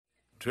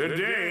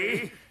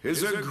Today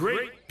is a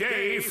great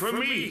day for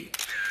me,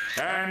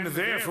 and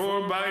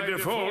therefore, by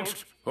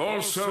default,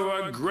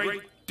 also a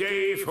great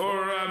day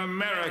for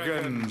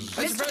Americans.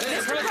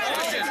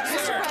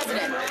 Mr.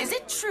 President, is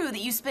it true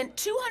that you spent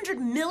 $200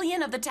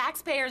 million of the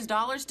taxpayers'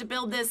 dollars to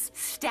build this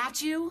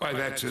statue? Why,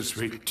 that's as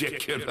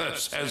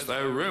ridiculous as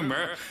the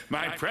rumor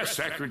my press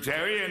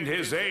secretary and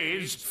his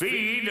aides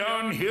feed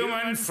on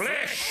human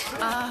flesh.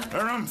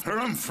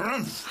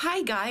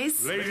 Hi,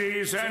 guys.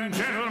 Ladies and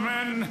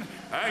gentlemen,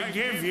 I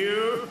give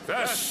you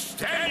the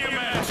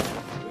Stanument.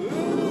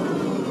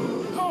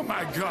 Oh,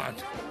 my God.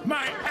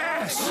 My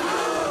ass!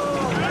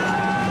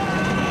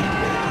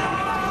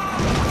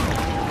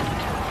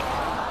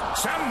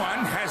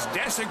 Someone has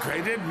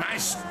desecrated my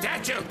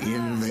statue.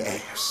 In the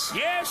ass.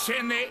 Yes,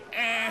 in the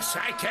ass.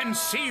 I can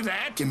see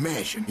that.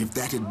 Imagine if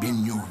that had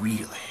been your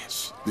real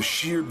ass. The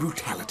sheer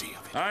brutality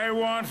of it. I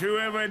want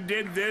whoever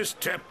did this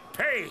to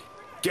pay.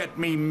 Get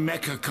me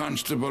Mecha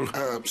Constable.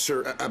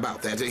 Sir,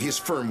 about that. His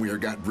firmware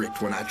got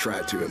bricked when I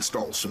tried to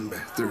install some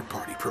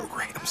third-party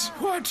programs.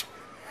 What?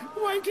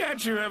 Why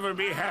can't you ever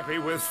be happy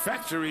with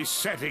factory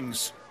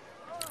settings?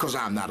 'Cause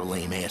I'm not a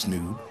lame-ass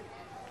noob,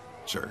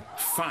 sir.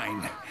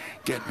 Fine.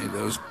 Get me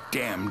those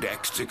damned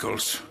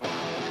Xtacles.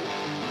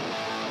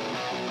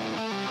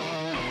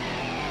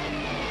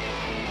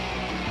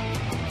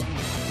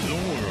 The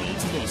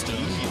world's most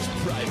elite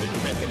private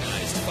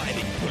mechanized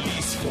fighting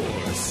police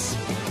force.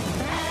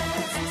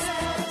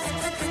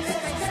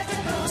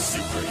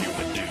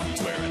 Superhuman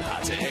dudes wearing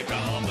high-tech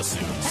armor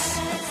suits.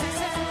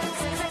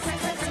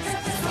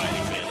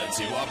 Fighting villains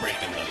who are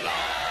breaking the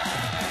law.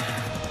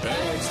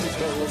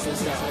 Xtacles,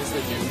 those guys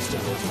that used to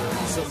look for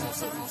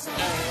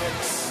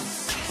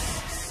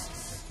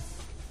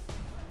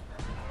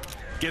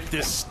Get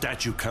this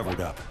statue covered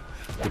up.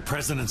 The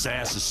president's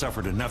ass has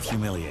suffered enough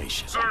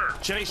humiliation. Sir!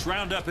 Chase,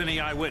 round up any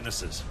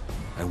eyewitnesses.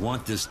 I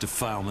want this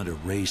defilement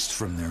erased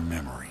from their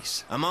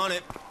memories. I'm on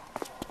it.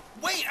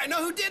 Wait, I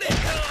know who did it!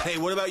 Hey,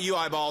 what about you,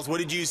 eyeballs? What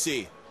did you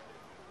see?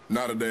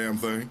 Not a damn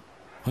thing.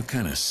 What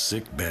kind of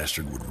sick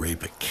bastard would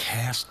rape a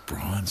cast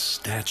bronze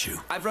statue?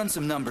 I've run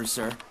some numbers,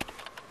 sir.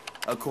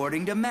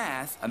 According to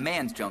math, a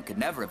man's junk could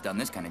never have done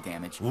this kind of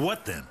damage.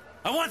 What then?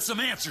 I want some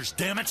answers,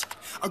 damn it!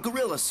 A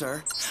gorilla,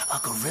 sir. A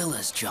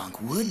gorilla's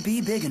junk would be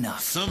big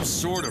enough. Some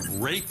sort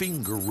of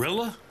raping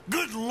gorilla?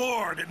 Good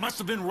Lord, it must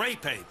have been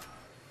rape ape.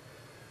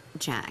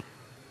 Jack,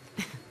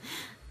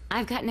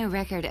 I've got no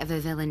record of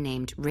a villain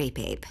named Rape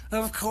Ape.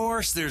 Of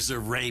course there's a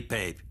rape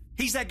ape.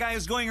 He's that guy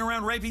who's going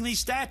around raping these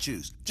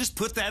statues. Just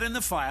put that in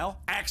the file,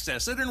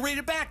 access it, and read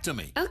it back to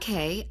me.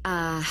 Okay,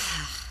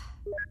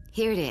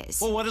 here it is.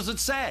 Well, what does it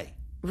say?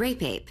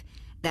 Rape Ape,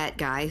 that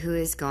guy who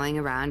is going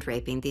around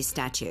raping these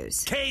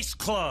statues. Case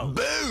closed.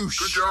 Boosh!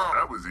 Good job.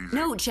 That was easy.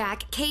 No,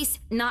 Jack, case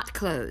not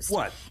closed.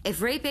 What?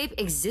 If Rape Ape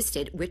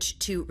existed, which,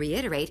 to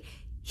reiterate,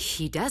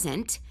 he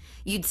doesn't,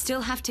 you'd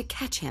still have to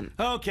catch him.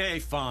 Okay,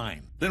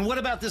 fine. Then what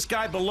about this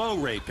guy below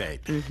Rape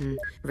Ape?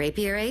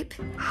 Rapier Ape?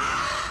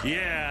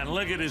 Yeah, and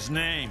look at his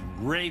name,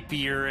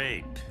 Rapier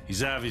Ape.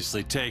 He's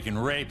obviously taken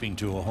raping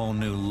to a whole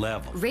new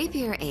level.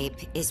 Rapier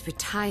Ape is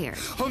retired.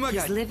 Oh my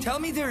He's god, living- tell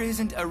me there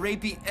isn't a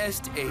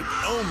rapey-est ape.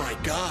 Oh my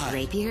god!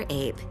 Rapier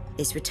Ape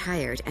is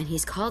retired, and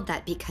he's called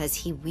that because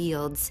he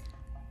wields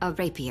a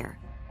rapier.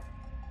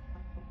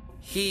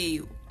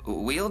 He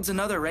wields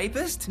another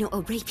rapist? No,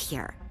 a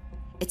rapier.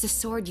 It's a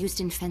sword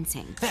used in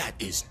fencing. That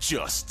is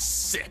just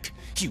sick.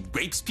 He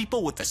rapes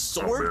people with a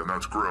sword? Man,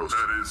 that's gross.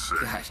 That is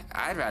sick. Gosh,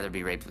 I'd rather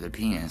be raped with a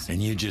penis.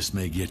 And you just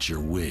may get your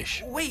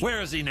wish. Wait.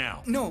 Where is he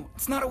now? No,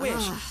 it's not a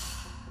wish.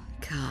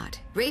 God.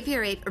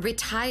 Rapier Ape,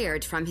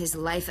 retired from his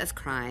life of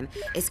crime,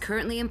 is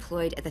currently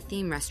employed at the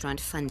theme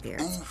restaurant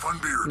Funbeard. Ooh, fun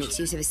beers. Makes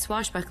use of his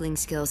swashbuckling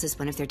skills as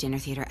one of their dinner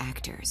theater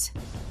actors.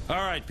 All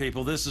right,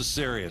 people, this is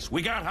serious.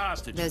 We got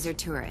hostages. Those are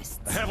tourists.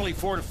 A heavily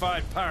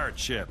fortified pirate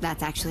ship.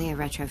 That's actually a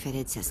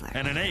retrofitted Sizzler.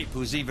 And an ape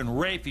who's even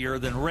rapier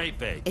than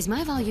Rape Ape. Is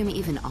my volume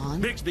even on?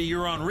 Bixby,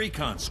 you're on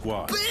recon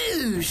squad.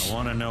 Boosh! I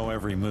want to know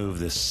every move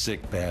this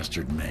sick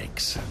bastard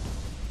makes.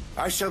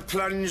 I shall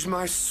plunge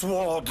my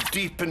sword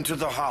deep into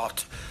the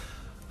heart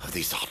of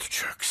these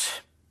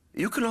artichokes.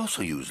 You can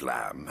also use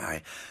lamb.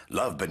 I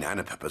love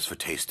banana peppers for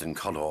taste and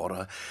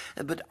color,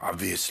 but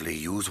obviously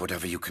use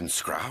whatever you can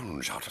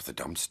scrounge out of the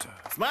dumpster.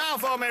 Smile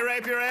for me,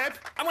 Rapier Ape.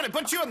 I'm gonna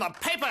put you in the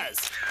papers.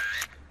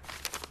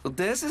 Well,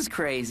 this is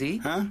crazy.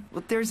 Huh?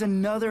 Well, there's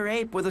another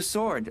ape with a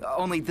sword.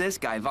 Only this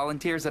guy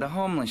volunteers at a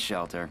homeless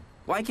shelter.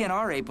 Why can't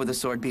our ape with a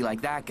sword be like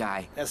that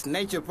guy? That's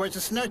nature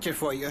versus nurture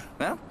for you.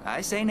 Well,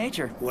 I say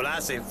nature. Well, I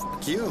say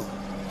fuck you.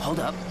 Hold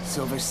up,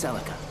 Silver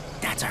Celica.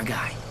 That's our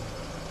guy.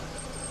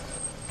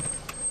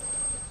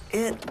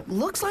 It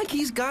looks like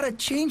he's got a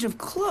change of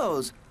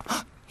clothes.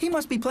 He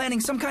must be planning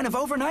some kind of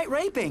overnight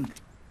raping.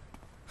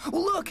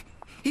 Look,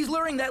 he's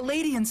luring that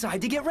lady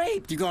inside to get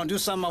raped. You gonna do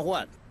something or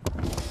what?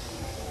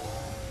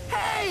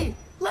 Hey,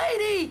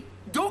 lady,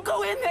 don't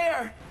go in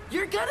there.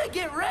 You're gonna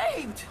get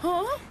raped.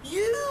 Huh?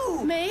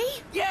 You. Me?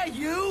 Yeah,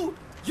 you.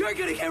 You're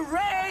gonna get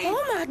raped.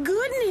 Oh, my With a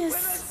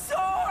goodness.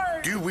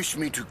 sword. Do you wish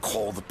me to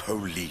call the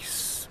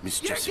police?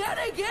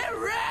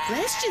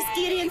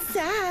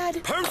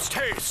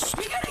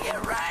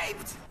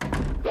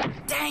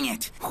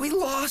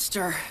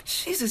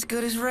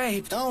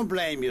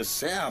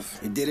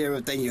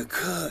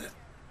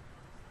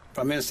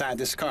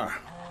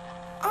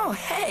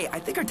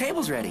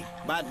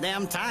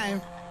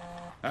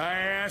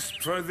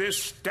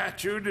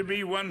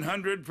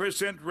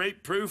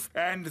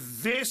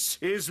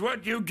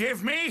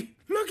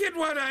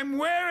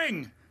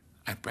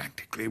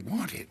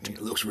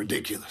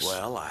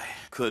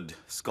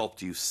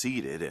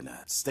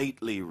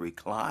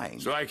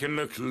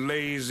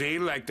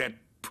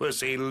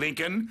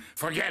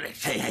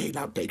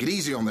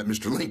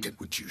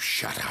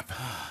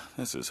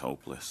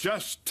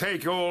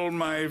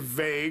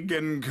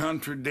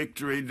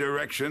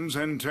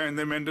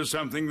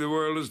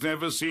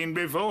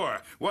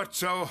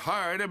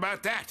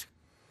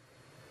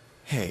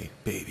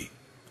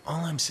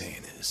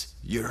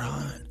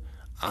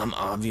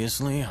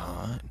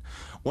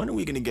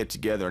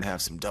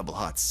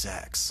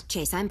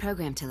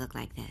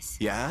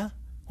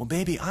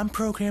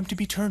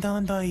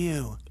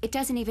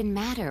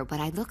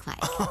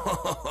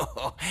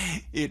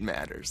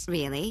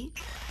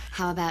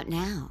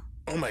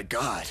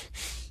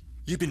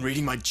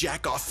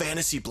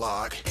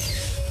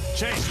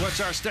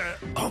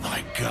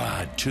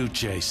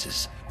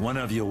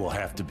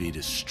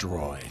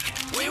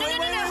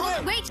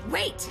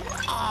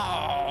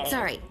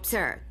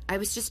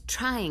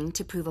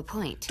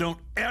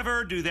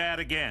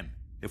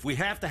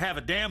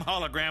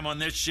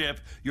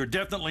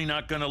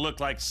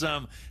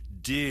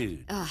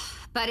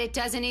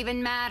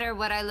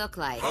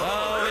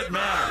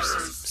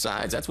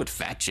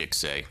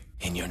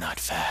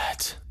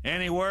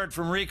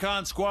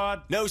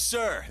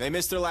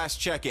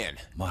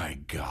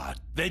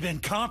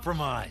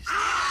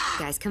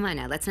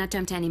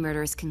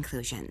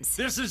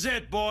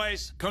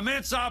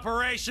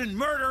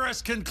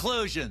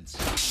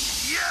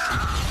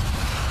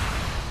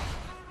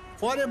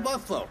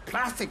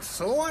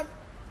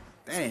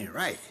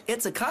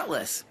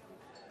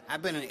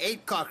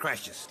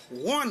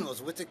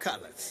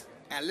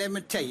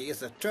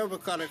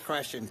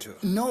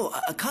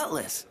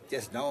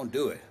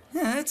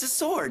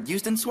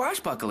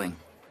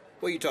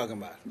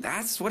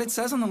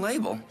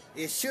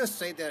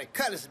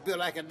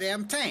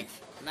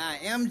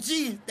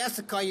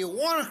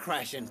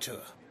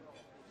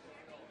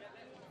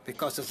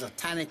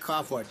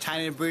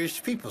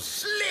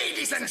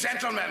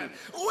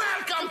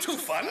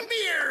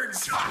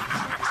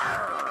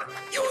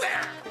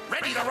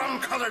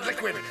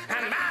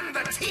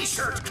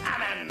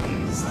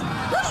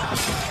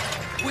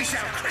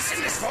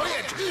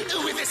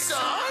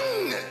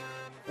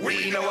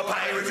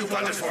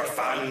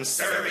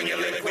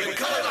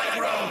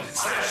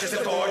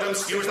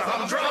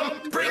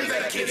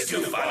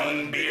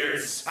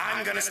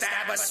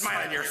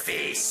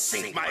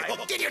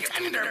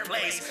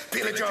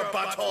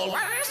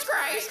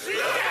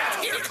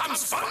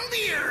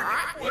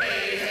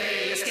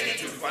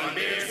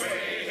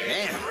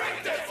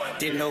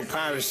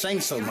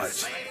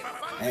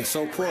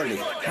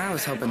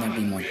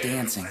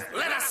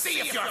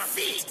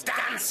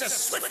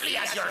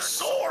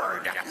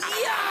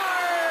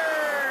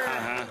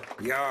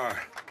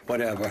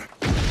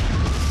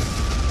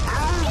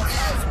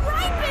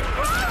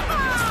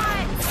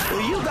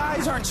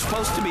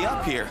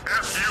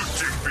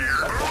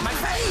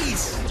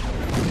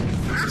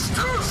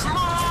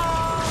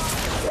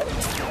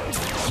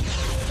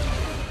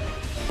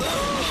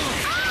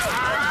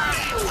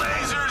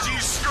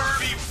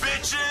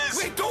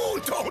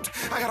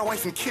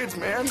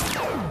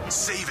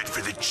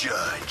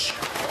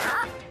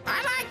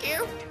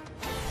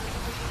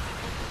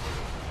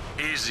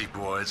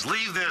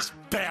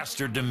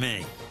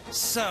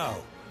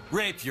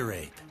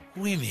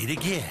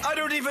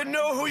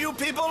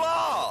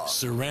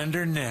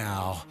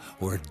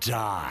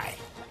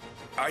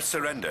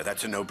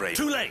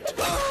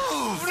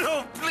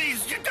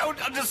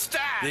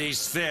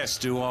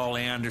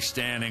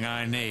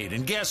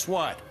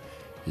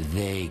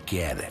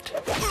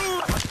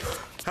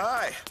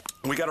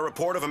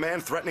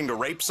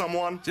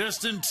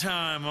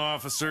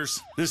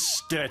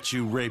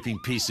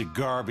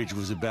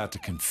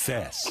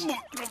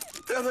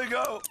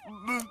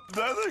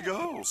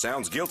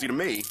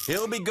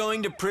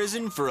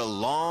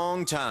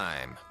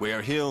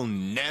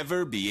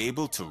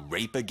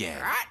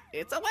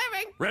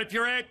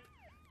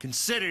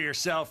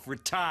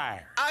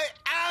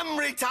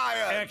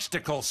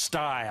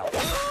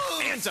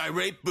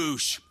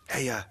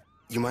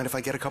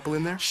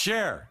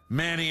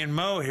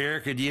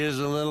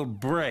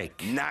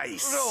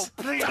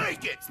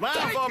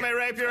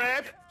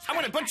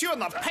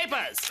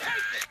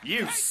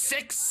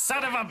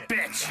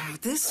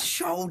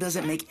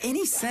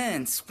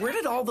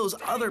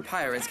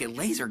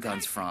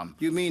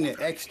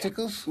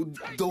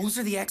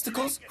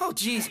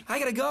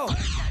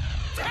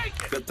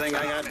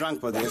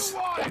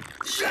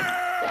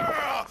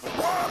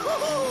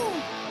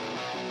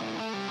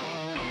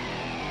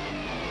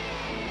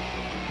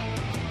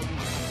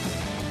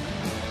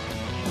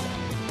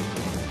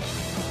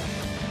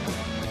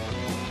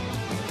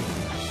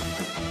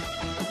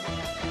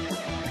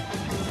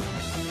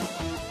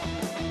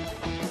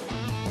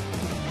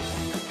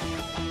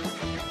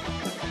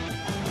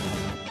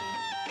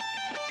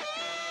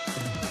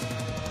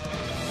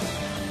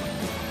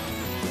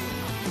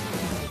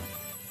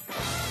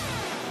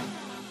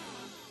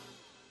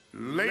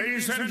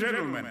 Ladies and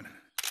gentlemen,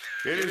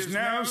 it is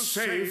now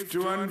safe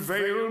to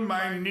unveil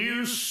my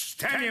new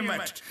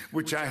stanument,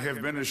 which I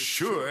have been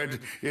assured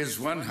is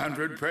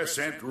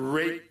 100%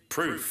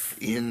 rape-proof.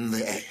 In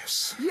the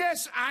ass.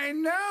 Yes, I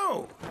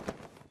know.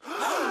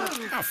 Oh,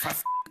 for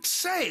f***'s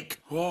sake.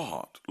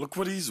 What? Look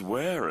what he's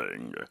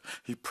wearing.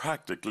 He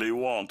practically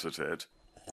wanted it.